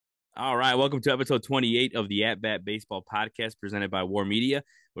All right, welcome to episode 28 of the At Bat Baseball podcast presented by War Media,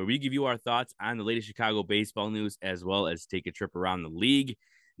 where we give you our thoughts on the latest Chicago baseball news as well as take a trip around the league.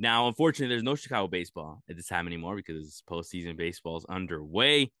 Now, unfortunately, there's no Chicago baseball at this time anymore because postseason baseball is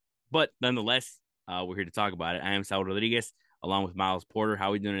underway. But nonetheless, we're here to talk about it. I am Saul Rodriguez along with Miles Porter. How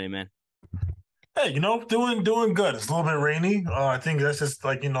are we doing today, man? Hey, doing good. It's a little bit rainy. I think that's just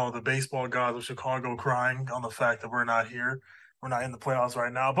like, the baseball gods of Chicago crying on the fact that we're not here. We're not in the playoffs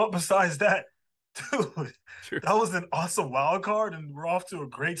right now. But besides that, dude, Sure. that was an awesome wild card, and we're off to a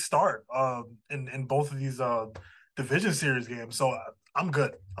great start in both of these division series games. So I'm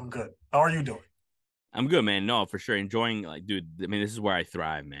good. I'm good. How are you doing? I'm good, man. No, for sure. Enjoying, like, dude, I mean, this is where I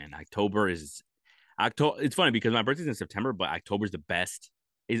thrive, man. October. It's funny because my birthday's in September, but October's the best.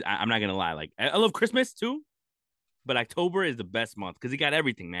 I'm not gonna lie. Like, I love Christmas too, but October is the best month because you got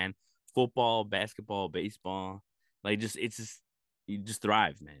everything, man. Football, basketball, baseball. Like, just you just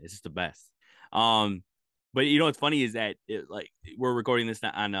thrive, man. It's just the best. Um, but you know what's funny is that we're recording this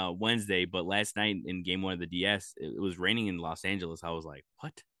on Wednesday, but last night in Game One of the DS, it was raining in Los Angeles. I was like,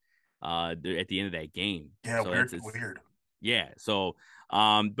 what? At the end of that game, Yeah, so that's weird, it's weird. yeah. So,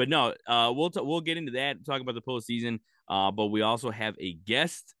 but no, we'll get into that, talk about the postseason. But we also have a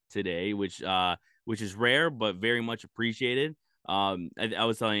guest today, which is rare but very much appreciated. I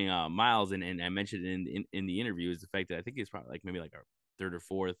was telling Miles, and I mentioned in the interview is the fact that I think it's probably like maybe like our third or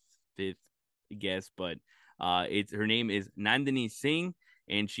fourth, fifth guest, but it's her name is Nandini Singh,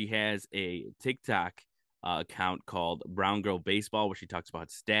 and she has a TikTok account called Brown Girl Baseball, where she talks about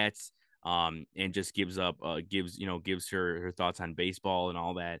stats and just gives her thoughts on baseball and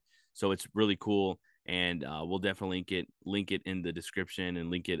all that. So it's really cool, and we'll definitely link it in the description and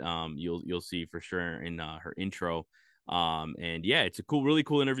link it. You'll see for sure in her intro. And yeah, it's a really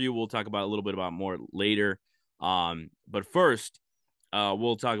cool interview. We'll talk about a little bit about more later. But first,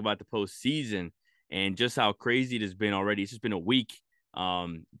 we'll talk about the postseason and just how crazy it has been already. It's just been a week,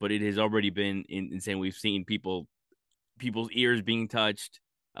 but it has already been insane. We've seen people's ears being touched,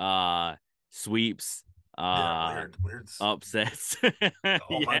 uh, sweeps, Yeah, uh, weird, weird. upsets.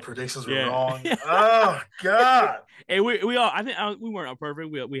 All my yeah, predictions were yeah. wrong. Oh God. Hey, we all. I think we weren't perfect.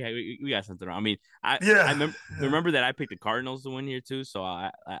 We got something wrong. I mean, I Yeah. Yeah. remember that I picked the Cardinals to win here too, so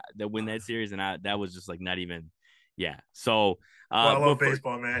I that win that series, and that was just like not even. Yeah. So, Well, I love but for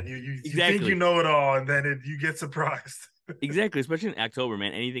baseball, man. You think you exactly, know it all, and then you get surprised. exactly, especially in October,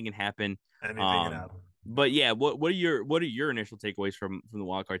 man, anything can happen. Anything can Um, happen. but yeah, what are your initial takeaways from the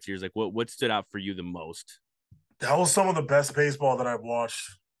wild card series? Like, what stood out for you the most? That was some of the best baseball that I've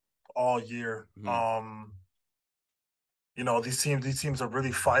watched all year. Mhm. These teams are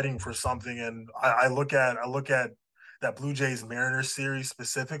really fighting for something, and I look at that Blue Jays Mariners series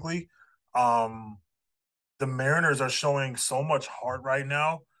specifically. Um, the Mariners are showing so much heart right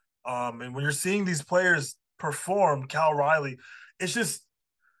now. And when you're seeing these players perform, Cal Riley, it's just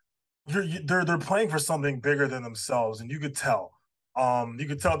they're playing for something bigger than themselves, and you could tell. You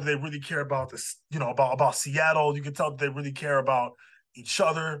could tell that they really care about this, about Seattle. You could tell that they really care about each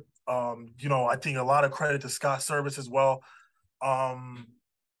other. I think a lot of credit to Scott Service as well. Um,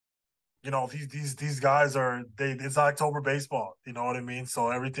 these guys are they. It's October baseball. You know what I mean? So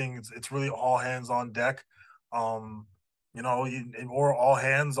everything it's really all hands on deck. Um, or all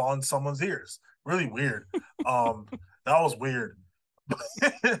hands on someone's ears. Really weird. That was weird.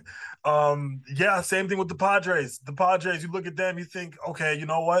 Yeah, same thing with the Padres. The Padres, you look at them, you think, okay, you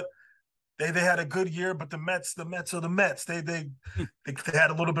know what? They had a good year, but the Mets are the Mets. They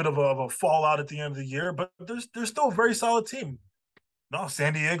had a little bit of a fallout at the end of the year, but they're still a very solid team. No,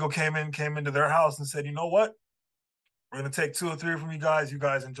 San Diego came into their house and said, you know what? We're gonna take two or three from you guys. You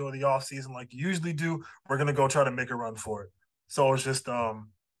guys enjoy the off season like you usually do. We're gonna go try to make a run for it. So it's just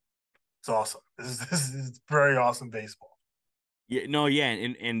it's awesome. This is very awesome baseball. Yeah, no, yeah,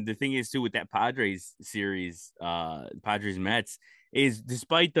 and the thing is too with that Padres series, Padres Mets is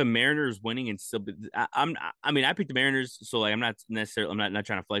despite the Mariners winning and still, I mean, I picked the Mariners, so like I'm not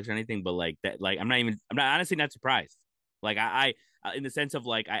trying to flex or anything, but like that, like I'm not honestly not surprised. Like in the sense of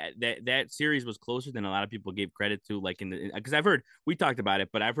like that series was closer than a lot of people gave credit to, like in the because I've heard we talked about it,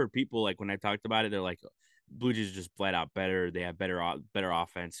 but I've heard people like when I talked about it, they're like Blue Jays are just flat out better. They have better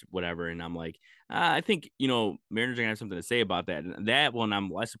offense, whatever, and I'm like. I think Mariners are gonna have something to say about that. And that one, I'm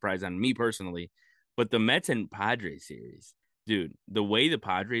less surprised on me personally, but the Mets and Padres series, dude, the way the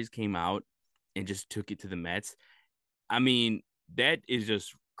Padres came out and just took it to the Mets, I mean, that is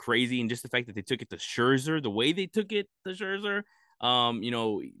just crazy. And just the fact that they took it to Scherzer, the way they took it to Scherzer, I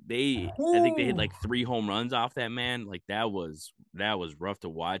think they hit Ooh. like three home runs off that man. Like that was rough to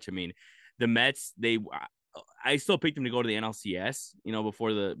watch. I mean, the Mets, I still picked him to go to the NLCS,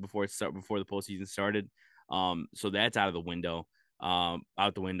 before the postseason started. So that's out of the window, out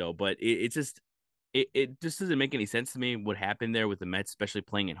the window. But it's just it just doesn't make any sense to me what happened there with the Mets, especially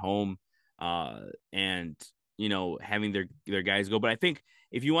playing at home, and having their guys go. But I think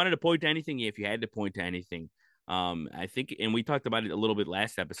if you wanted to point to anything, if you had to point to anything, I think, and we talked about it a little bit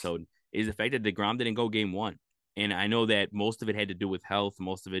last episode, is the fact that DeGrom didn't go game one. And I know that most of it had to do with health.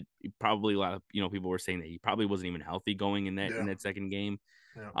 Most of it, probably a lot of people were saying that he probably wasn't even healthy going in Yeah. that second game.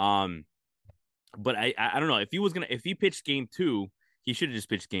 Yeah. But I don't know if he pitched game two, he should have just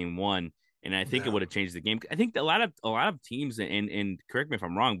pitched game one, and I think it would have changed the game. I think a lot of teams, and correct me if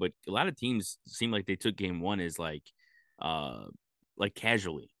I'm wrong, but a lot of teams seem like they took game one as like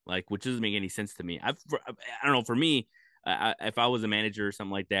casually, like, which doesn't make any sense to me. I don't know. For me, if I was a manager or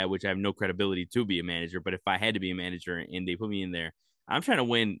something like that, which I have no credibility to be a manager, but if I had to be a manager and they put me in there, I'm trying to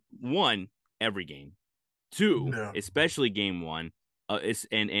win one every game, two, Yeah. especially game one,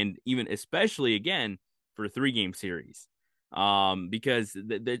 and even especially again for a 3-game series, because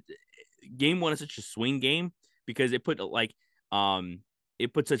the game one is such a swing game because it put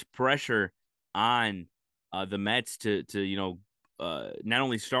such pressure on the Mets to not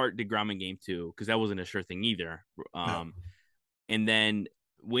only start DeGrom in game two, because that wasn't a sure thing either, Yeah. and then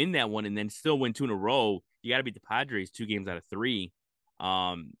win that one and then still win 2 in a row. You got to beat the Padres 2 games out of 3,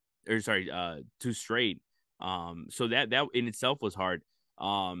 or sorry, 2 straight. So that in itself was hard.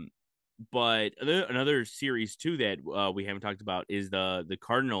 But another series too that we haven't talked about is the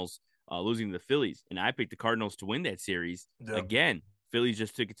Cardinals losing to the Phillies, and I picked the Cardinals to win that series Yeah. again. Phillies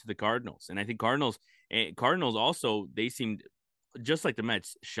just took it to the Cardinals, and I think Cardinals also, they seemed just like the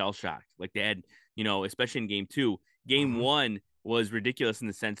Mets, shell shocked. Like they had, especially in game two. Game one was ridiculous in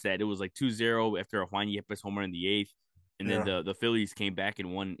the sense that it was like 2-0 after a Juan Yepes home run in the 8th. And then the Phillies came back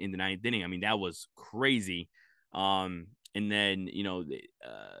and won in the 9th inning. I mean, that was crazy. And then,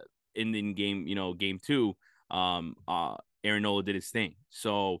 in game two, Aaron Nola did his thing.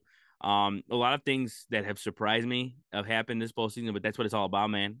 So, a lot of things that have surprised me have happened this postseason, but that's what it's all about,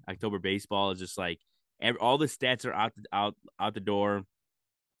 man. October baseball is just like all the stats are out the door.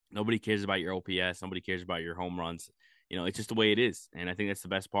 Nobody cares about your OPS. Nobody cares about your home runs. It's just the way it is. And I think that's the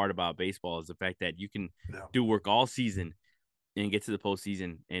best part about baseball is the fact that you can do work all season and get to the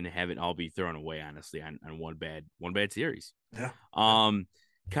postseason and have it all be thrown away, honestly, on one bad series. Yeah.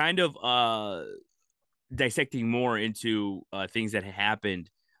 Kind of dissecting more into things that happened.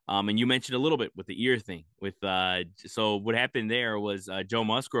 And you mentioned a little bit with the ear thing. So what happened there was Joe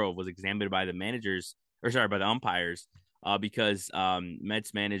Musgrove was examined by the umpires, because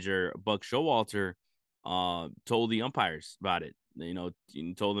Mets manager Buck Showalter told the umpires about it.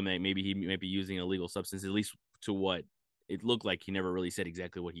 Told them that maybe he might be using an illegal substance, at least to what it looked like. He never really said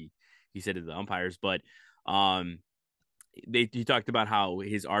exactly what he said to the umpires, but he talked about how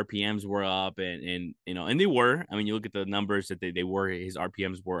his RPMs were up, and they were. I mean, you look at the numbers that his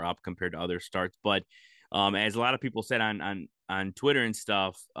RPMs were up compared to other starts, but as a lot of people said on Twitter and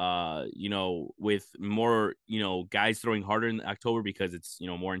stuff, with more, guys throwing harder in October because it's,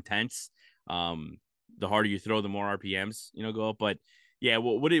 more intense. The harder you throw, the more RPMs, go up. But yeah,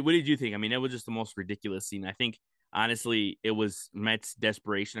 what did you think? I mean, it was just the most ridiculous scene. I think honestly, it was Mets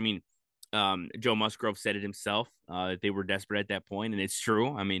desperation. I mean, Joe Musgrove said it himself, that they were desperate at that point, and it's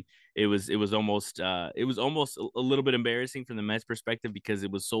true. I mean, it was almost a little bit embarrassing from the Mets perspective because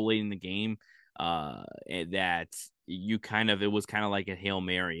it was so late in the game, that it was kind of like a Hail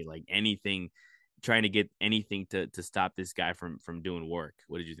Mary, like anything, trying to get anything to stop this guy from doing work.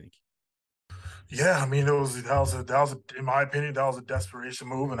 What did you think? Yeah, I mean, in my opinion, that was a desperation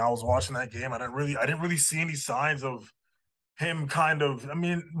move. And I was watching that game. I didn't really see any signs of him kind of. I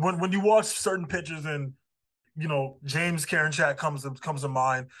mean, when you watch certain pitchers and James Karinchak comes to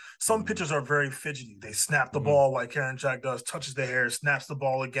mind. Some pitchers are very fidgety. They snap the ball like Karinchak does, touches the hair, snaps the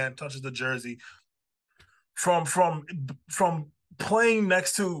ball again, touches the jersey. From playing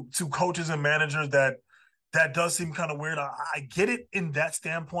next to coaches and managers, that does seem kind of weird. I get it in that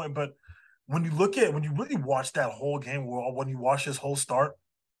standpoint, but when you really watch that whole game, when you watch his whole start,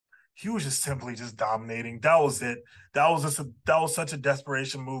 he was just simply just dominating. That was it. That was such a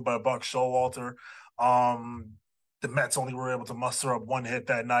desperation move by Buck Showalter. The Mets only were able to muster up 1 hit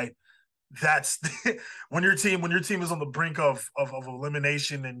that night. That's when your team is on the brink of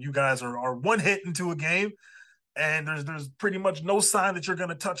elimination and you guys are 1 hit into a game and there's pretty much no sign that you're going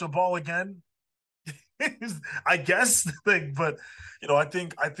to touch a ball again. I guess, but I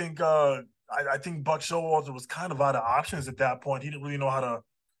think Buck Showalter was kind of out of options at that point. He didn't really know how to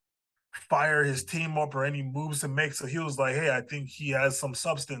fire his team up or any moves to make. So he was like, "Hey, I think he has some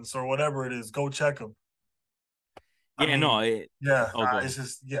substance or whatever it is. Go check him." I Yeah, no, mean, yeah, oh, go it's ahead.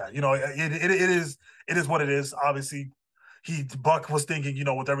 just yeah, it is what it is. Obviously, Buck was thinking,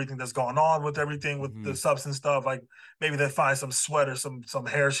 with everything that's going on, with everything with the Mhm. substance stuff, like maybe they find some sweat or some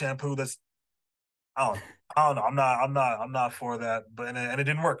hair shampoo that's I don't know. I don't know. I'm not for that, but and it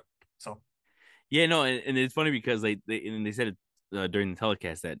didn't work. So Yeah, no, and it's funny because they said it during the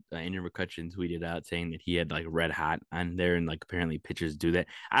telecast that Andrew McCutcheon tweeted out saying that he had like red hot on there, and like apparently pitchers do that.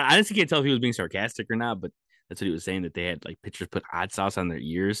 I honestly can't tell if he was being sarcastic or not, but that's what he was saying, that they had like pitchers put hot sauce on their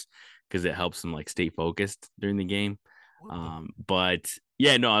ears because it helps them like stay focused during the game. But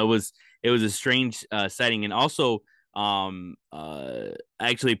yeah, no, it was a strange setting, and also I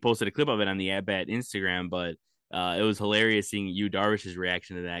actually posted a clip of it on the at bat Instagram, but it was hilarious seeing Yu Darvish's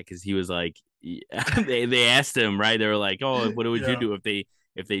reaction to that because he was like, they asked him, right? They were like, "Oh, what would you yeah. do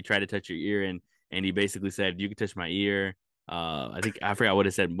if they try to touch your ear?" And he basically said, "You can touch my ear." I think I forgot what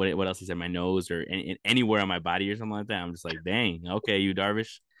it said. What else he said? My nose or anywhere on my body or something like that. I'm just like, dang, okay, Yu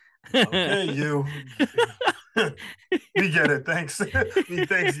Darvish. Okay, you. We get it. Thanks.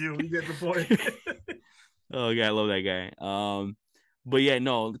 Thanks you. We get the point. Oh yeah, I love that guy. But yeah,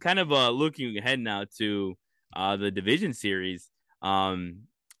 no, kind of looking ahead now to the division series. Um,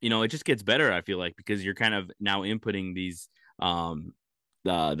 it just gets better, I feel like, because you're kind of now inputting these um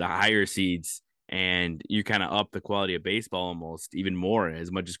the higher seeds, and you kind of up the quality of baseball almost even more,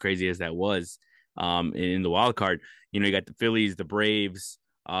 as much as crazy as that was in the wild card. You got the Phillies, the Braves,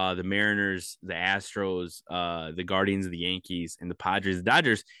 the Mariners, the Astros, the Guardians, the Yankees, and the Padres, the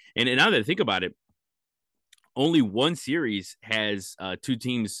Dodgers. And now that I think about it, only one series has two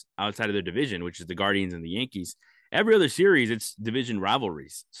teams outside of their division, which is the Guardians and the Yankees. Every other series, it's division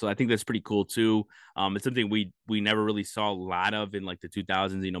rivalries. So I think that's pretty cool too. It's something we never really saw a lot of in like the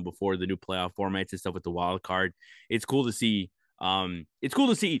 2000s, before the new playoff formats and stuff with the wild card. It's cool to see. It's cool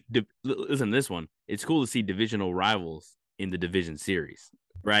to see. Listen, this one. It's cool to see divisional rivals in the division series,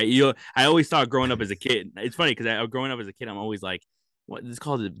 right? I always thought growing up as a kid. It's funny because growing up as a kid, I'm always like, what it's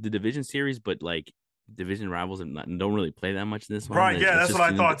called the division series, but like division rivals and don't really play that much in this one. Right. Yeah, It's that's what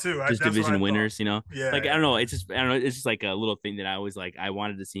just I thought too. just That's what I division thought. winners. Yeah, Like I yeah, don't know. yeah. I don't know. It's just like a little thing that I always like. I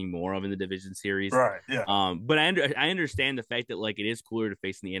wanted to see more of in the division series. Right. Yeah. But I understand the fact that like it is cooler to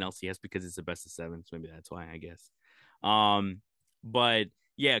face in the NLCS because it's the best of seven. So maybe that's why, I guess. But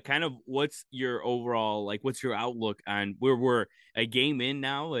yeah, kind of what's your overall like? What's your outlook on where we're a game in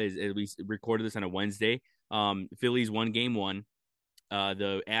now? As we recorded this on a Wednesday. Phillies won game one.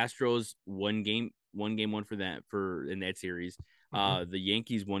 The Astros won for that for in that series. Hmm. The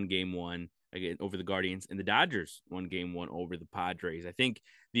Yankees won game one again over the Guardians, and the Dodgers won game one over the Padres. I think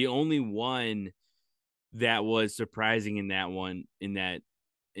the only one that was surprising in that one in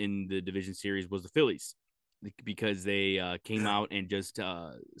the division series was the Phillies, because they came Yeah. out and just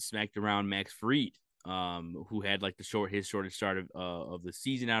smacked around Max Fried, who had like his shortest start of the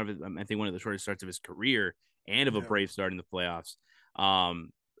season out of it. I think one of the shortest starts of his career, and of a Yeah. brave start in the playoffs.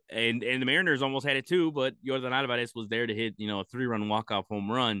 Um, and the Mariners almost had it too, but Yordan Alvarez was there to hit a 3-run walk-off home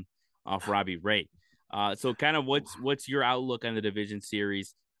run off Robbie Ray. So kind of what's your outlook on the division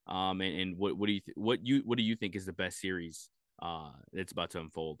series? And what do you think is the best series that's about to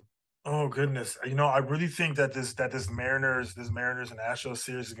unfold? Oh goodness. I really think that this Mariners and Astros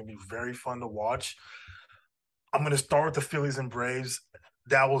series is gonna be very fun to watch. I'm gonna start with the Phillies and Braves.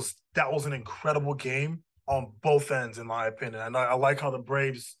 That was an incredible game on both ends, in my opinion. And I like how the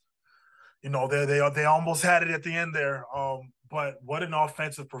Braves, they almost had it at the end there. But what an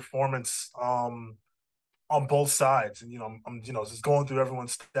offensive performance on both sides. And I'm just going through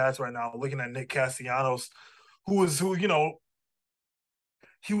everyone's stats right now, looking at Nick Castellanos, who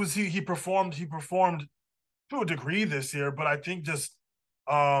he performed to a degree this year, but I think just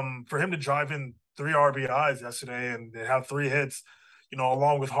for him to drive in 3 RBIs yesterday and they have 3 hits,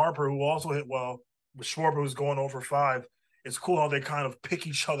 along with Harper, who also hit well, with Schwarber, who's going over 5. It's cool how they kind of pick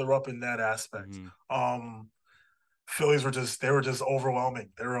each other up in that aspect. Mm-hmm. Phillies were just overwhelming.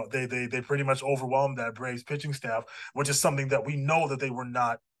 They pretty much overwhelmed that Braves pitching staff, which is something that we know that they were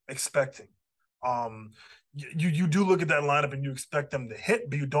not expecting. Um, you do look at that lineup and you expect them to hit,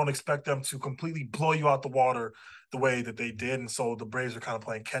 but you don't expect them to completely blow you out the water the way that they did. And so the Braves are kind of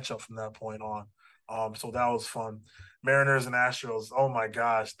playing catch up from that point on. So that was fun. Mariners and Astros. Oh my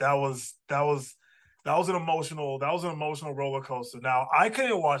gosh, that was an emotional roller coaster. Now I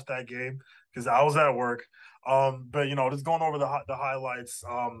couldn't watch that game because I was at work. But just going over the highlights.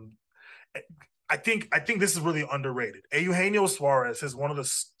 I think this is really underrated. Eugenio Suarez has one of the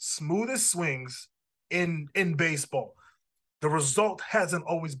smoothest swings in baseball. The result hasn't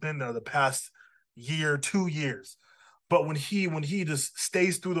always been there the past year, 2 years. But when he just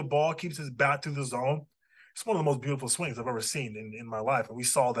stays through the ball, keeps his bat through the zone, it's one of the most beautiful swings I've ever seen in my life, and we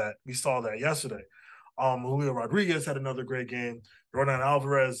saw that yesterday. Julio Rodriguez had another great game. Ronan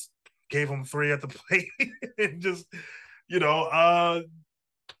Alvarez gave him 3 at the plate, and just you know,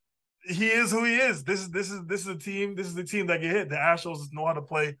 he is who he is. This is a team. This is the team that get hit. The Astros know how to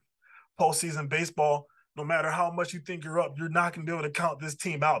play postseason baseball. No matter how much you think you're up, you're not going to be able to count this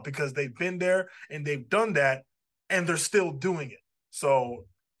team out because they've been there and they've done that, and they're still doing it. So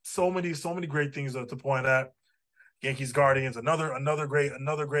many great things to point at. Yankees Guardians, another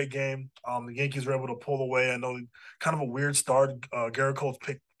great game. The Yankees were able to pull away. I know kind of a weird start. Garrett Cole's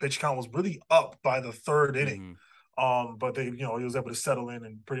pitch count was really up by the 3rd inning. But they, he was able to settle in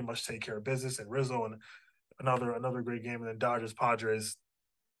and pretty much take care of business. And Rizzo and another great game. And then Dodgers Padres.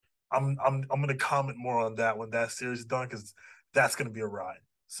 I'm going to comment more on that when that series is done because that's going to be a ride.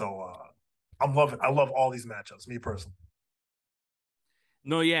 So I'm loving. I love all these matchups. Me personally.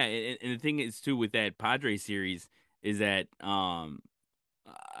 No, yeah, and the thing is too with that Padres series is that I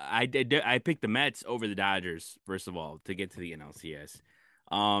picked the Mets over the Dodgers first of all to get to the NLCS.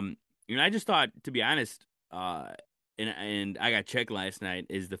 I just thought, to be honest, and I got checked last night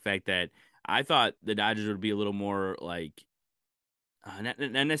is the fact that I thought the Dodgers would be a little more like not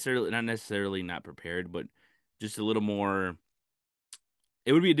necessarily not prepared, but just a little more.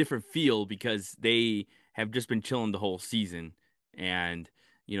 It would be a different feel because they have just been chilling the whole season, and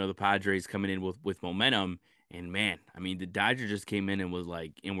the Padres coming in with momentum. And man, I mean, the Dodgers just came in and were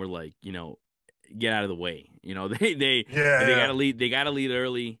like, get out of the way. They got Yeah, to lead. They got to lead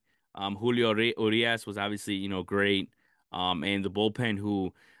early. Julio Urias was obviously great. And the bullpen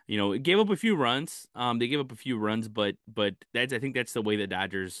who gave up a few runs. They gave up a few runs, but I think that's the way the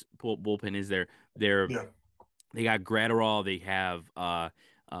Dodgers bullpen is. They're yeah, they got Gratterall. They have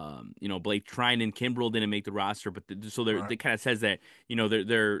Blake Trinan. Kimbrel didn't make the roster, but they right. kind of says that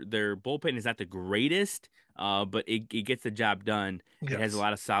their bullpen is not the greatest, but it gets the job done. It has Yes, a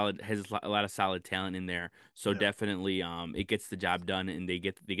lot of solid talent in there, so yeah. definitely it gets the job done, and they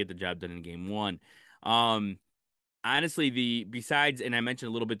get the job done in game one. Um, Honestly, besides, and I mentioned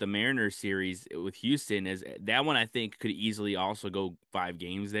a little bit the Mariners series with Houston, is that one I think could easily also go 5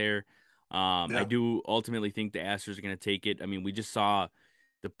 games there. I Yeah. do ultimately think the Astros are going to take it. I mean, we just saw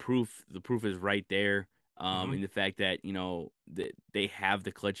the proof. The proof is right there. In Mm-hmm. the fact that that they have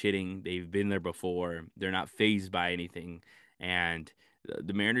the clutch hitting. They've been there before. They're not phased by anything, and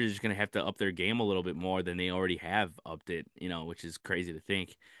the Mariners are just going to have to up their game a little bit more than they already have upped it. Which is crazy to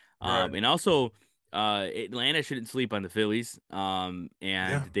think. Right. And also. Atlanta shouldn't sleep on the Phillies. And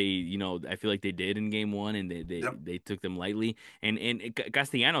Yeah. they, I feel like they did in game one, and Yep. they took them lightly. And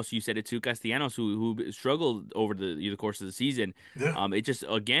Castellanos, you said it too. Castellanos, who struggled over the course of the season. Yeah. It just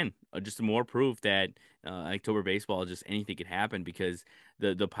again just more proof that October baseball, just anything could happen because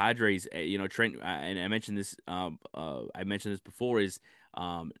the Padres, Trent, and I mentioned this before is.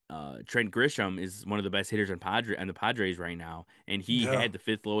 Trent Grisham is one of the best hitters on the Padres right now, and he Yeah. had the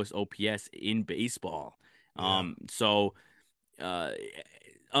 5th lowest OPS in baseball. Yeah. So uh,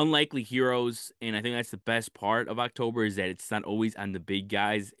 unlikely heroes, and I think that's the best part of October is that it's not always on the big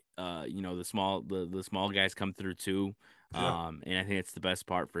guys. The small guys come through too. Yeah. And I think it's the best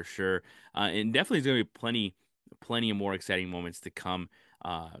part for sure. And definitely there's gonna be plenty of more exciting moments to come.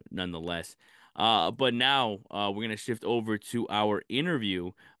 Nonetheless. But now we're gonna shift over to our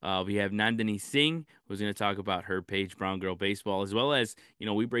interview. We have Nandini Singh, who's gonna talk about her page Brown Girl Baseball, as well as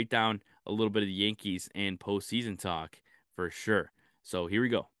we break down a little bit of the Yankees and postseason talk for sure. So here we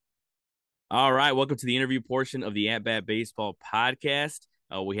go. All right, welcome to the interview portion of the At Bat Baseball podcast.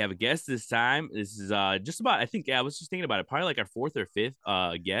 We have a guest this time. This is just about, I think, yeah, I was just thinking about it, probably like our 4th or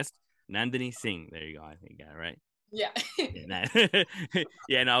 5th guest, Nandini Singh. There you go. I think I got it right. Yeah. Yeah,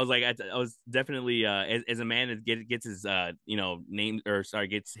 yeah. No, I was like, I was definitely as a man that gets his name or sorry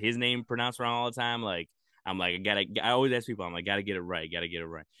gets his name pronounced wrong all the time. Like I'm like I always ask people, I'm like gotta get it right, gotta get it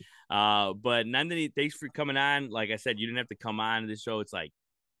right. But Nandini, thanks for coming on. Like I said, you didn't have to come on to this show. It's like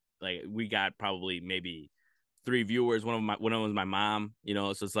we got probably maybe 3 viewers. One of them was my mom. So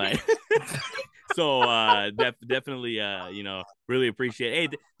it's like. So definitely really appreciate it.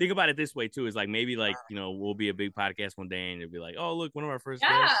 Hey, think about it this way too, is like maybe like we'll be a big podcast one day and it'll be like, oh look, one of our first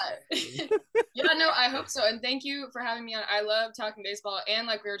Yeah. guests. Yeah, no, I hope so. And thank you for having me on. I love talking baseball. And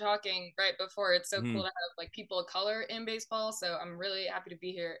like we were talking right before, it's so cool to have like people of color in baseball. So I'm really happy to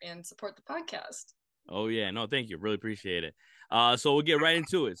be here and support the podcast. Oh yeah, no, thank you. Really appreciate it. So we'll get right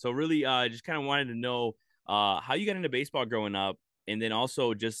into it. So really just kind of wanted to know how you got into baseball growing up, and then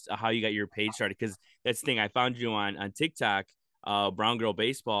also just how you got your page started, because that's the thing. I found you on TikTok. Brown Girl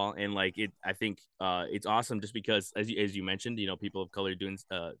Baseball, and like I think it's awesome just because as you mentioned, people of color doing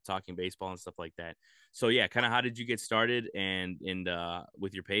talking baseball and stuff like that. So yeah, kind of how did you get started and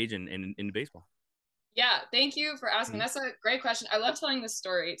with your page and in baseball? Yeah, thank you for asking. Mhm. That's a great question. I love telling this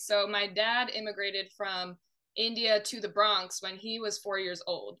story. So my dad immigrated from India to the Bronx when he was 4 years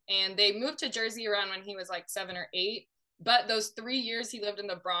old, and they moved to Jersey around when he was like 7 or 8. But those 3 years he lived in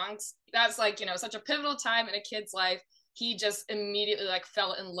the Bronx, that's like, such a pivotal time in a kid's life. He just immediately like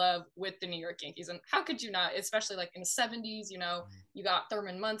fell in love with the New York Yankees. And how could you not, especially like in the 70s, you got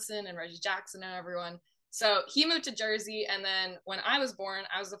Thurman Munson and Reggie Jackson and everyone. So he moved to Jersey. And then when I was born,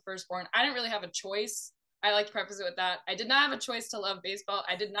 I was the firstborn. I didn't really have a choice. I like to preface it with that. I did not have a choice to love baseball.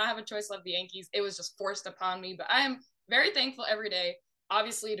 I did not have a choice to love the Yankees. It was just forced upon me. But I am very thankful every day,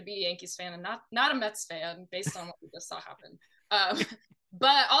 obviously, to be a Yankees fan and not a Mets fan based on what we just saw happen.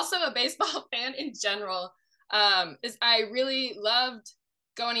 But also a baseball fan in general. Is I really loved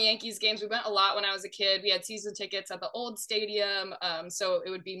going to Yankees games. We went a lot when I was a kid. We had season tickets at the old stadium. So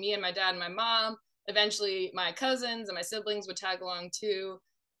it would be me and my dad and my mom. Eventually, my cousins and my siblings would tag along too.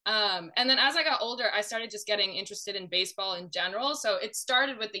 And then as I got older, I started just getting interested in baseball in general. So it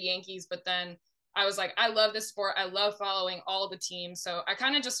started with the Yankees, but then I was like, I love this sport. I love following all the teams. So I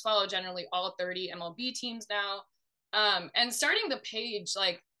kind of just follow generally all 30 MLB teams now. And starting the page,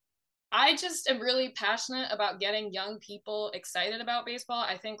 like I just am really passionate about getting young people excited about baseball.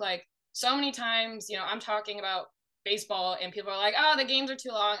 I think like so many times, I'm talking about baseball and people are like, oh, the games are too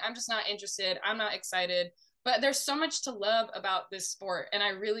long. I'm just not interested. I'm not excited. But there's so much to love about this sport. And I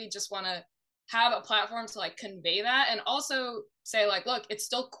really just want to have a platform to like convey that and also say like, look, it's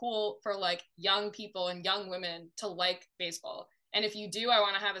still cool for like young people and young women to like baseball. And if you do, I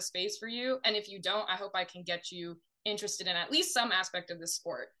want to have a space for you. And if you don't, I hope I can get you interested in at least some aspect of this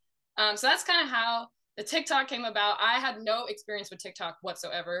sport. So that's kind of how the TikTok came about. I had no experience with TikTok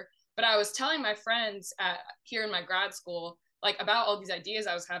whatsoever, but I was telling my friends here in my grad school like about all these ideas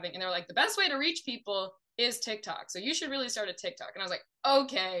I was having, and they're like, the best way to reach people is TikTok. So you should really start a TikTok. And I was like,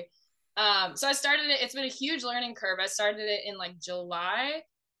 okay. So I started it. It's been a huge learning curve. I started it in like July,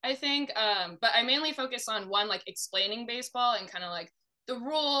 I think. But I mainly focus on one, like explaining baseball and kind of like the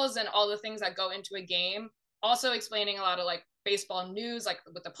rules and all the things that go into a game. Also explaining a lot of like baseball news, like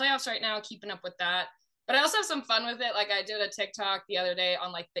with the playoffs right now, keeping up with that. But I also have some fun with it. Like I did a TikTok the other day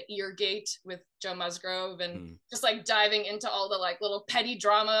on like the Eargate with Joe Musgrove and just like diving into all the like little petty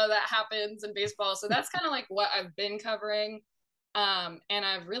drama that happens in baseball. So that's kind of like what I've been covering. And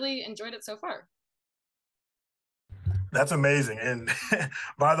I've really enjoyed it so far. That's amazing. And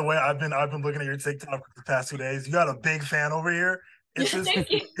by the way, I've been looking at your TikTok the past 2 days. You got a big fan over here. It's just Thank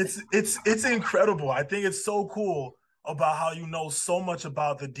you. it's incredible. I think it's so cool about how you know so much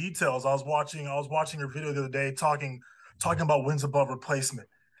about the details. I was watching your video the other day talking about wins above replacement.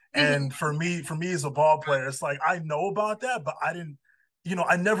 And for me as a ball player, it's like I know about that, but I didn't,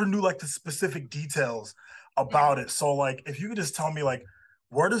 I never knew like the specific details about it. So like if you could just tell me like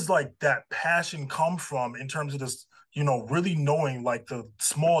where does like that passion come from in terms of this, really knowing like the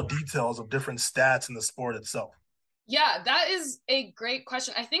small details of different stats in the sport itself? Yeah, that is a great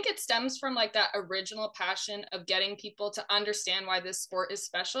question. I think it stems from like that original passion of getting people to understand why this sport is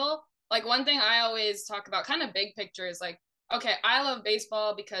special. Like one thing I always talk about, kind of big picture, is like, okay, I love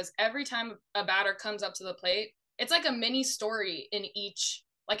baseball because every time a batter comes up to the plate, it's like a mini story in each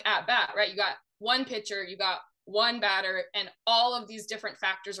like at bat, right? You got one pitcher, you got one batter, and all of these different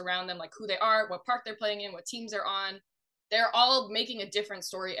factors around them, like who they are, what park they're playing in, what teams they're on. They're all making a different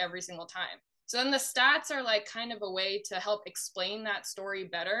story every single time. So then the stats are like kind of a way to help explain that story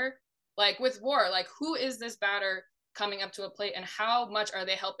better. Like with WAR, like who is this batter coming up to a plate and how much are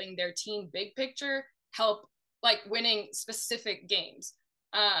they helping their team big picture help like winning specific games.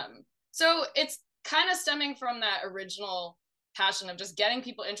 So it's kind of stemming from that original passion of just getting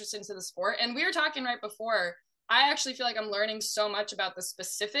people interested into the sport. And we were talking right before, I actually feel like I'm learning so much about the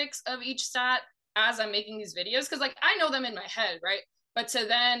specifics of each stat as I'm making these videos because like I know them in my head, right? But to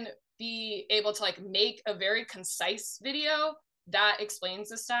then be able to like make a very concise video that explains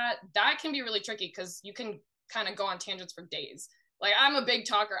the stat, that can be really tricky because you can kind of go on tangents for days. Like I'm a big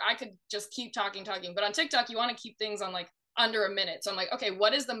talker. I could just keep talking. But on TikTok, you want to keep things on like under a minute. So I'm like, okay,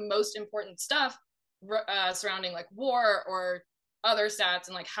 what is the most important stuff surrounding like WAR or other stats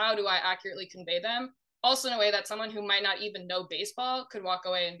and like how do I accurately convey them? Also in a way that someone who might not even know baseball could walk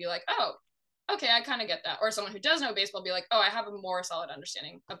away and be like, oh, okay, I kind of get that. Or someone who does know baseball be like, oh, I have a more solid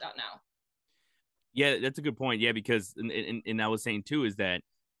understanding of that now. Yeah, that's a good point. Yeah, because and I was saying too is that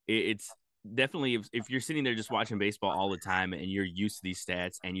it's definitely if you're sitting there just watching baseball all the time and you're used to these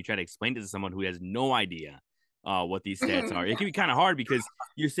stats and you try to explain it to someone who has no idea, what these stats are. It can be kind of hard because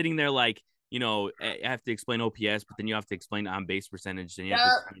you're sitting there like, you know, I have to explain OPS, but then you have to explain on base percentage, and you have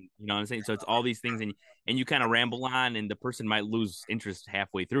to explain, you know what I'm saying? So it's all these things, and you kind of ramble on, and the person might lose interest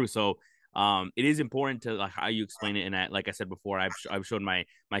halfway through. So it is important to like how you explain it. And like I said before, I've shown my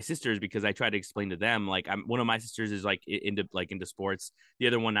sisters, because I try to explain to them, like one of my sisters is like into sports, the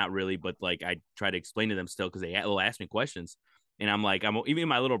other one not really, but like I try to explain to them still, because they will ask me questions. And I'm like, I'm even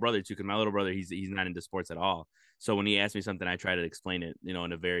my little brother too, because my little brother, he's not into sports at all. So when he asks me something, I try to explain it, you know,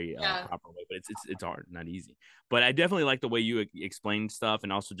 in a very proper way. But it's hard, not easy. But I definitely like the way you explain stuff,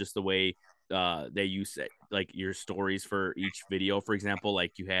 and also just the way that you say like your stories for each video. For example,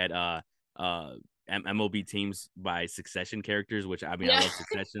 like you had MLB teams by Succession characters, which I mean, I love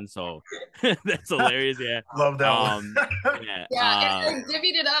Succession, so that's hilarious. Yeah, love that one. I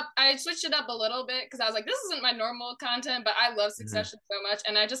divvied it up. I switched it up a little bit because I was like, this isn't my normal content, but I love Succession so much,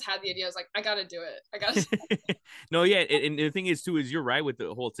 and I just had the idea. I was like, I gotta do it. No, yeah, and the thing is too is you're right with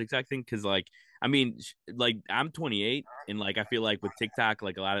the whole TikTok thing, because like I mean, like I'm 28, and like I feel like with TikTok,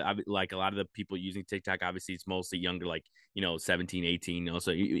 like a lot of the people using TikTok, obviously it's mostly younger, like, you know, 17, 18, you know, so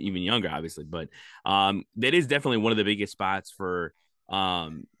even younger, obviously. But that is definitely one of the biggest spots for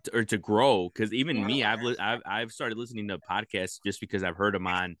to grow, because even me, I've started listening to podcasts just because I've heard them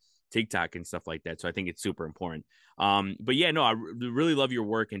on TikTok and stuff like that. So I think it's super important. But yeah, no, I really love your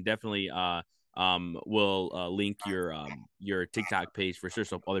work, and definitely we'll link your TikTok page for sure,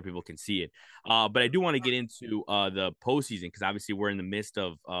 so other people can see it. But I do want to get into the postseason, because obviously we're in the midst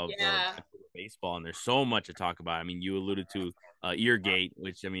of baseball, and there's so much to talk about. I mean, you alluded to Eargate,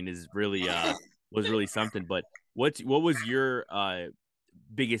 which I mean is really was really something. But what was your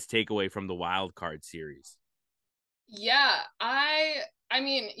biggest takeaway from the wild card series? Yeah, I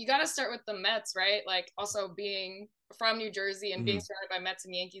mean, you got to start with the Mets, right? Like, also being from New Jersey and being surrounded by Mets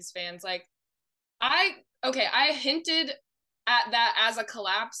and Yankees fans, like I hinted at that as a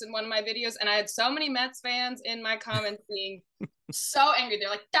collapse in one of my videos, and I had so many Mets fans in my comments being so angry. They're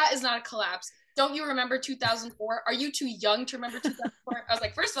like, that is not a collapse. Don't you remember 2004? Are you too young to remember 2004? I was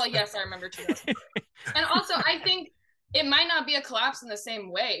like, first of all, yes, I remember 2004. And also, I think it might not be a collapse in the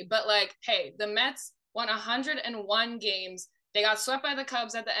same way, but like, hey, the Mets won 101 games. They got swept by the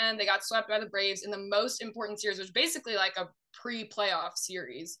Cubs at the end. They got swept by the Braves in the most important series, which was basically like a pre-playoff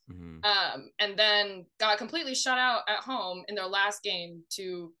series. And then got completely shut out at home in their last game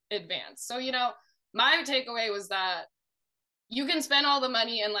to advance. So, you know, my takeaway was that you can spend all the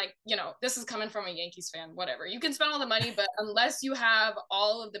money, and like, you know, this is coming from a Yankees fan, whatever. You can spend all the money, but unless you have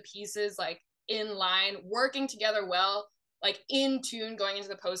all of the pieces like in line, working together well, like in tune going into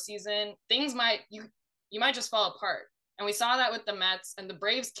the postseason, things you might just fall apart. And we saw that with the Mets, and the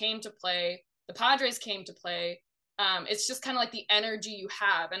Braves came to play. The Padres came to play. It's just kind of like the energy you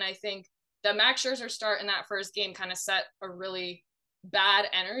have. And I think the Max Scherzer start in that first game kind of set a really bad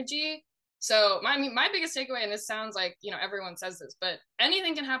energy. So my biggest takeaway, and this sounds like, you know, everyone says this, but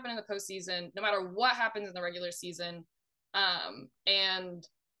anything can happen in the postseason, no matter what happens in the regular season. And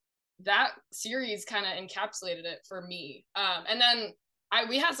that series kind of encapsulated it for me. And then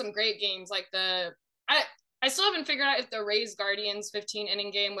we had some great games, like I still haven't figured out if the Rays Guardians 15-inning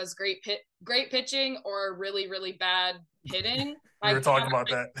game was great pitching or really, really bad hitting. We were talking about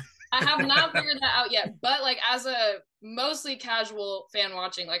that. I have not figured that out yet. But like, as a mostly casual fan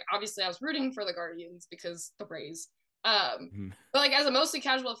watching, like obviously I was rooting for the Guardians because the Rays. But like, as a mostly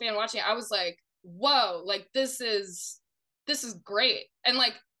casual fan watching, I was like, whoa, like this is great. And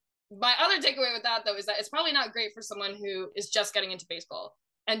like, my other takeaway with that though is that it's probably not great for someone who is just getting into baseball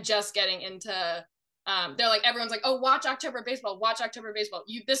and just getting into they're like, everyone's like, oh, watch October baseball.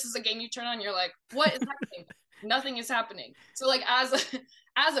 This is a game you turn on, you're like, what is happening? Nothing is happening. So like,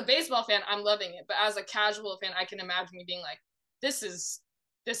 as a baseball fan, I'm loving it, but as a casual fan, I can imagine me being like, this is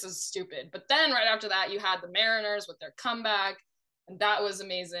stupid. But then right after that, you had the Mariners with their comeback, and that was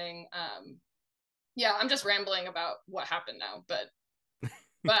amazing. Yeah, I'm just rambling about what happened now, but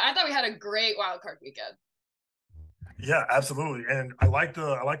I thought we had a great wild card weekend. Yeah, absolutely. And I like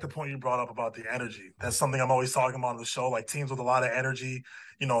the point you brought up about the energy. That's something I'm always talking about on the show. Like, teams with a lot of energy,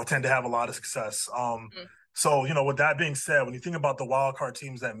 you know, tend to have a lot of success. So, you know, with that being said, when you think about the wild card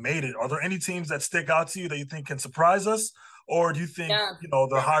teams that made it, are there any teams that stick out to you that you think can surprise us? Or do you think, you know,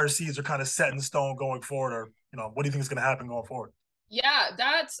 the higher seeds are kind of set in stone going forward? Or, you know, what do you think is going to happen going forward? Yeah,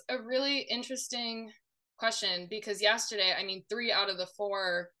 that's a really interesting question, because yesterday, I mean, 3 out of the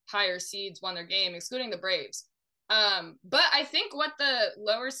 4 higher seeds won their game, excluding the Braves. But I think what the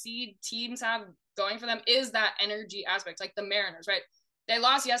lower seed teams have going for them is that energy aspect, like the Mariners, right? They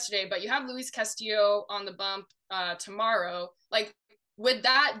lost yesterday, but you have Luis Castillo on the bump tomorrow. Like, with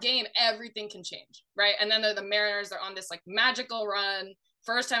that game, everything can change, right? And then the Mariners are on this like magical run,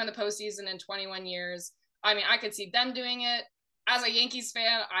 first time in the postseason in 21 years. I mean, I could see them doing it. As a Yankees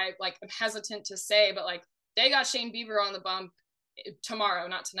fan, I like am hesitant to say, but like they got Shane Bieber on the bump tomorrow,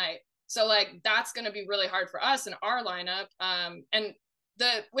 not tonight. So like that's going to be really hard for us in our lineup. And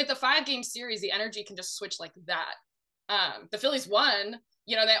with the 5-game series, the energy can just switch like that. The Phillies won.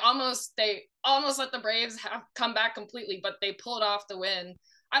 You know, they almost let the Braves come back completely, but they pulled off the win.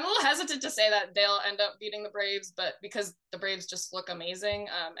 I'm a little hesitant to say that they'll end up beating the Braves, but because the Braves just look amazing,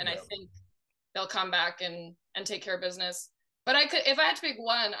 and I think they'll come back and take care of business. But if I had to pick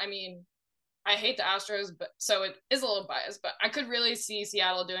one, I mean, I hate the Astros, but so it is a little biased, but I could really see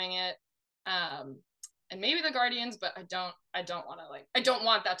Seattle doing it. And maybe the Guardians, but I don't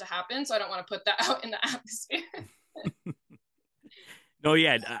want that to happen. So I don't want to put that out in the atmosphere. No,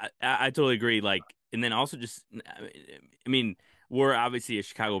 yeah, I totally agree. Like, and then also just, I mean, we're obviously a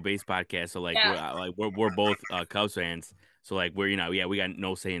Chicago-based podcast, so like, we're both Cubs fans, so like, we got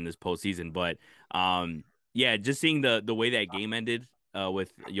no say in this postseason, but yeah, just seeing the way that game ended,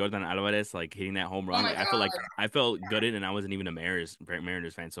 with Yordan Alvarez like hitting that home run, I felt gutted, and I wasn't even a Mariners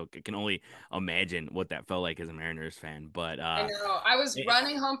fan, so I can only imagine what that felt like as a Mariners fan. But I know I was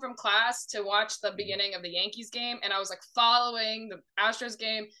running home from class to watch the beginning of the Yankees game, and I was like following the Astros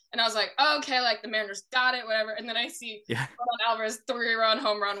game, and I was like, oh, okay, like the Mariners got it, whatever. And then I see Yordan Alvarez 3-run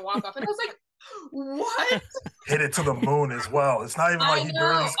home run walk off, and I was like, what? Hit it to the moon as well. It's not even like he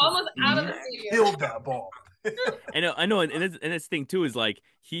barely almost out of the stadium. Killed that ball. I know, and this thing too is like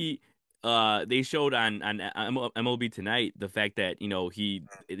they showed on MLB Tonight the fact that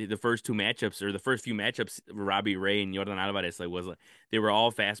the first two matchups or the first few matchups, Robbie Ray and Yordan Alvarez they were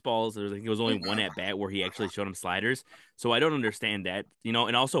all fastballs. There was only one at bat where he actually showed him sliders. So I don't understand that,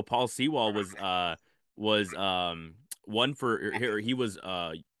 and also Paul Sewell was one for he was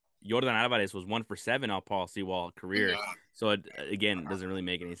Yordan Alvarez was 1 for 7 off Paul Sewell career. So it, again, doesn't really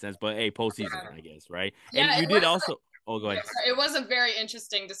make any sense. But hey, postseason, I guess, right? Yeah, and you did also. Oh, go ahead. It was a very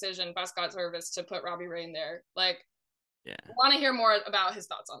interesting decision by Scott Service to put Robbie Ray in there. Like, yeah, I want to hear more about his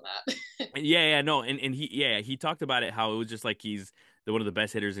thoughts on that. No, and he talked about it how it was just like he's one of the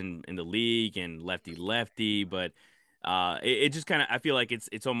best hitters in the league and lefty, but it just kind of, I feel like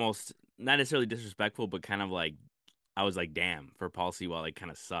it's almost not necessarily disrespectful, but kind of like, I was like, damn, for Paul Sewell, it kind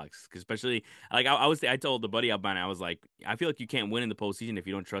of sucks. Cause especially, like, I told the buddy up on it, I was like, I feel like you can't win in the postseason if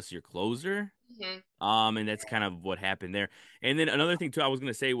you don't trust your closer. Mm-hmm. And that's kind of what happened there. And then another thing too, I was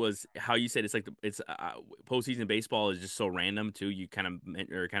gonna say was how you said it's postseason baseball is just so random too. You kind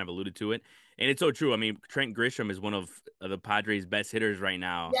of alluded to it, and it's so true. I mean, Trent Grisham is one of the Padres' best hitters right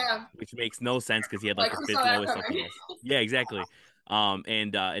now. Yeah, which makes no sense because he had like the 5th lowest OPS. Yeah, exactly.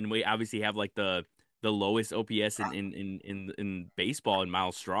 And we obviously have like the lowest OPS in baseball, in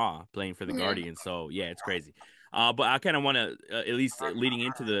Miles Straw playing for the Guardians. So yeah, it's crazy. But I kind of want to at least leading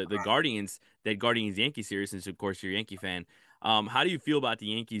into the Guardians, that Guardians Yankee series, since of course you're a Yankee fan. How do you feel about the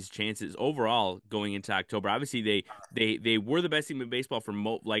Yankees' chances overall going into October? Obviously, they were the best team in baseball for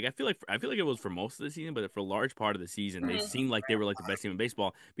I feel like it was for most of the season, but for a large part of the season, they seemed like they were like the best team in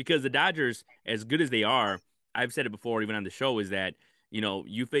baseball, because the Dodgers, as good as they are, I've said it before, even on the show, is that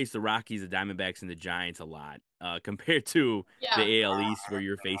you face the Rockies, the Diamondbacks, and the Giants a lot, compared to the AL East, where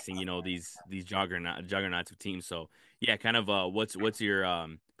you're facing, these juggernauts of teams. So yeah, kind of what's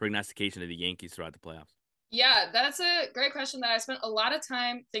your prognostication of the Yankees throughout the playoffs? Yeah, that's a great question that I spent a lot of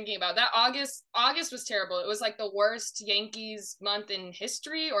time thinking about. That August was terrible. It was like the worst Yankees month in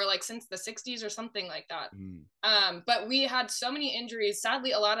history, or like since the 60s or something like that. But we had so many injuries.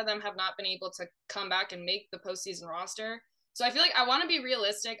 Sadly, a lot of them have not been able to come back and make the postseason roster. So I feel like I want to be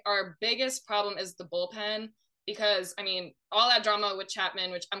realistic. Our biggest problem is the bullpen, because I mean, all that drama with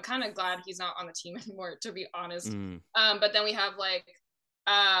Chapman, which I'm kind of glad he's not on the team anymore, to be honest. But then we have like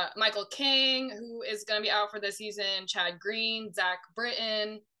Michael King, who is going to be out for the season, Chad Green, Zach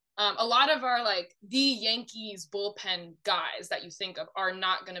Britton. A lot of our like the Yankees bullpen guys that you think of are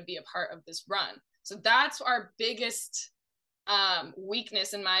not going to be a part of this run. So that's our biggest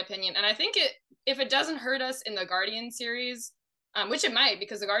weakness, in my opinion. And I think if it doesn't hurt us in the Guardian series, which it might,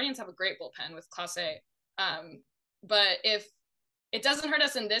 because the Guardians have a great bullpen with Clase. But if it doesn't hurt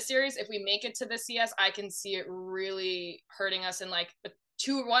us in this series, if we make it to the CS, I can see it really hurting us in like a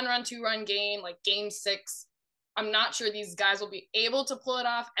 2-run game, like game 6. I'm not sure these guys will be able to pull it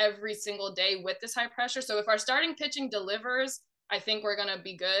off every single day with this high pressure. So if our starting pitching delivers, I think we're going to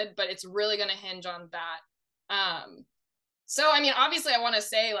be good, but it's really going to hinge on that. So, I mean, obviously I want to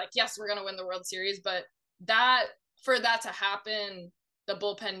say like, yes, we're going to win the World Series, but for that to happen, the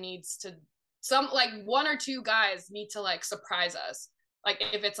bullpen needs to, some like 1 or 2 guys need to like surprise us. Like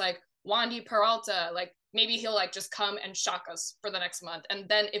if it's like Wandy Peralta, like maybe he'll like just come and shock us for the next month. And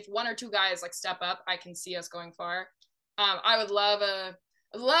then if one or two guys like step up, I can see us going far. I would love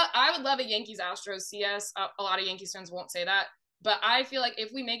a Yankees Astros CS. A lot of Yankees fans won't say that, but I feel like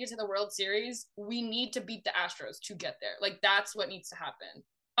if we make it to the World Series, we need to beat the Astros to get there. Like that's what needs to happen.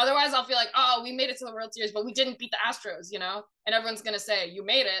 Otherwise, I'll feel like, oh, we made it to the World Series, but we didn't beat the Astros, you know? And everyone's gonna say you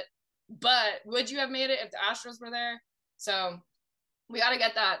made it, but would you have made it if the Astros were there? So we got to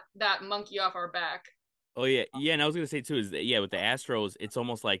get that monkey off our back. Oh yeah, yeah, and I was gonna say too is that, yeah, with the Astros, it's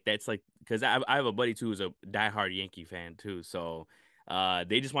almost like that's like because I have a buddy too who's a diehard Yankee fan too, so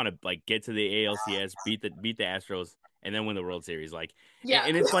they just want to like get to the ALCS, beat the Astros, and then win the World Series. Like, Yeah,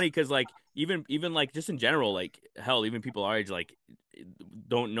 and it's funny because like even like just in general, like hell, even people our age like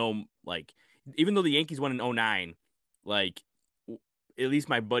don't know like even though the Yankees won in '09, like at least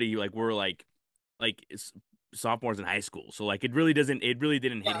my buddy like we're like sophomores in high school. So like it really didn't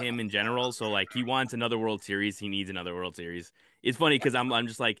hit him in general. So like he wants another World Series. He needs another World Series. It's funny because I'm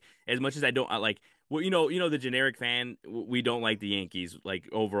just like as much as I don't like well you know the generic fan we don't like the Yankees like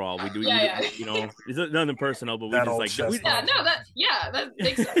overall we do you know it's nothing personal but we That just old like chestnut. that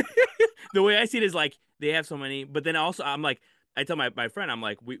makes sense. the way I see it is like they have so many but then also I'm like I tell my friend I'm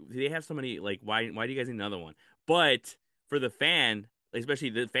like they have so many like why do you guys need another one? But for the fan especially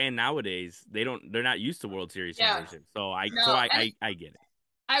the fan nowadays, they're not used to World Series championships. So I get it.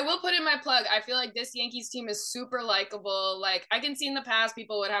 I will put in my plug. I feel like this Yankees team is super likable. Like I can see in the past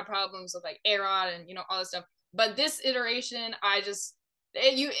people would have problems with like A-Rod and all this stuff. But this iteration,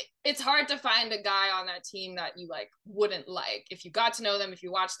 it's hard to find a guy on that team that you like wouldn't like if you got to know them, if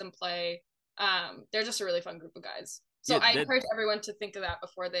you watch them play. They're just a really fun group of guys. So I encourage everyone to think of that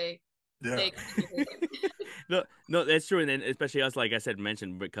before they no, that's true, and then especially us, like I said,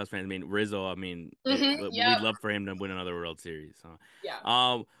 mentioned Cubs fans. I mean Rizzo. I mean, we'd love for him to win another World Series. So,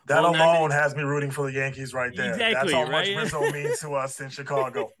 that alone has me rooting for the Yankees right there. Exactly, that's how right? much Rizzo means to us in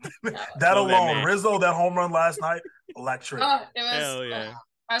Chicago. That alone, Rizzo, that home run last night, electric. Oh, it was. Hell yeah.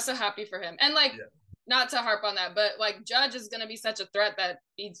 I was so happy for him, and like. Not to harp on that, but like Judge is going to be such a threat that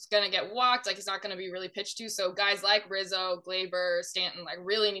he's going to get walked. Like he's not going to be really pitched to. So guys like Rizzo, Glaber, Stanton, like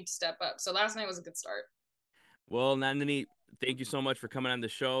really need to step up. So last night was a good start. Well, Nandini, thank you so much for coming on the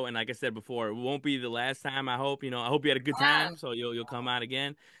show. And like I said before, it won't be the last time. I hope I hope you had a good time. So you'll come out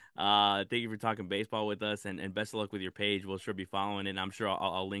again. Thank you for talking baseball with us, and best of luck with your page. We'll sure be following it. And I'm sure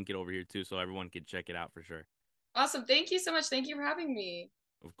I'll link it over here too, so everyone can check it out for sure. Awesome. Thank you so much. Thank you for having me.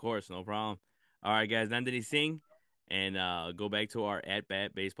 Of course, no problem. All right, guys, Nandini Singh, and go back to our At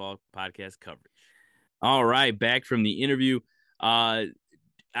Bat Baseball podcast coverage. All right, back from the interview.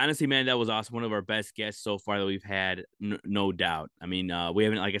 Honestly, man, that was awesome. One of our best guests so far that we've had, no doubt. I mean, we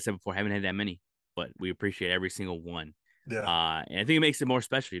haven't, like I said before, haven't had that many, but we appreciate every single one. Yeah. And I think it makes it more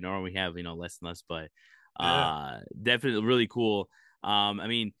special. When we have less and less, but definitely really cool. I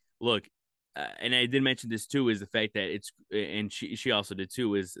mean, look. And I did mention this too, is the fact that and she also did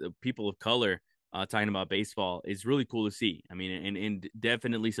too, is people of color talking about baseball is really cool to see. I mean, and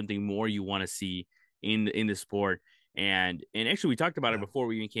definitely something more you want to see in the sport. And actually, we talked about it before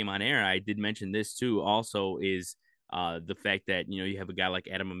we even came on air. I did mention this too. Also, is the fact that you have a guy like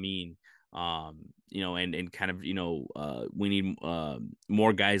Adam Amin, and kind of we need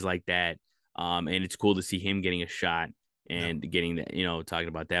more guys like that. And it's cool to see him getting a shot and getting that, talking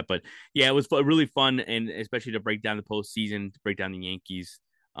about that. But yeah, it was really fun, and especially to break down the postseason, to break down the Yankees,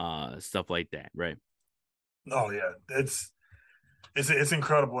 stuff like that, right? Oh yeah, it's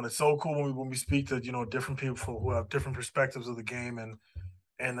incredible, and it's so cool when we speak to different people who have different perspectives of the game, and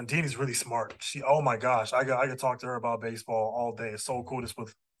Nandini's really smart. Oh my gosh, I could talk to her about baseball all day. It's so cool. Just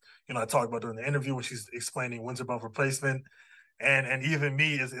with I talked about during the interview when she's explaining wins above replacement, and even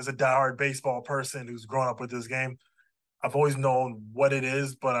me as a diehard baseball person who's grown up with this game. I've always known what it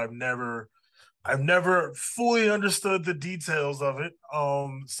is, but I've never fully understood the details of it.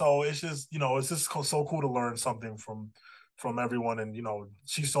 So it's just it's just so cool to learn something from everyone, and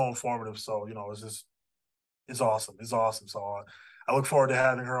she's so informative. So it's awesome. It's awesome. So I look forward to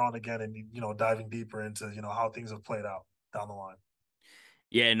having her on again and diving deeper into how things have played out down the line.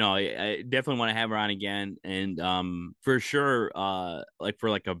 Yeah, no, I definitely want to have her on again, and for sure, like for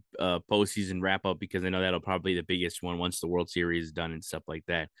like a postseason wrap up, because I know that'll probably be the biggest one once the World Series is done and stuff like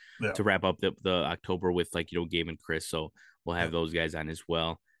that. Yeah. To wrap up the October with Gabe and Chris, so we'll have those guys on as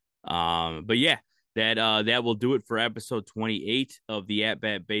well. But yeah, that will do it for episode 28 of the At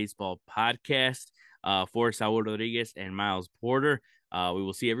Bat Baseball podcast. For Saul Rodriguez and Miles Porter, we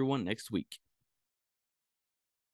will see everyone next week.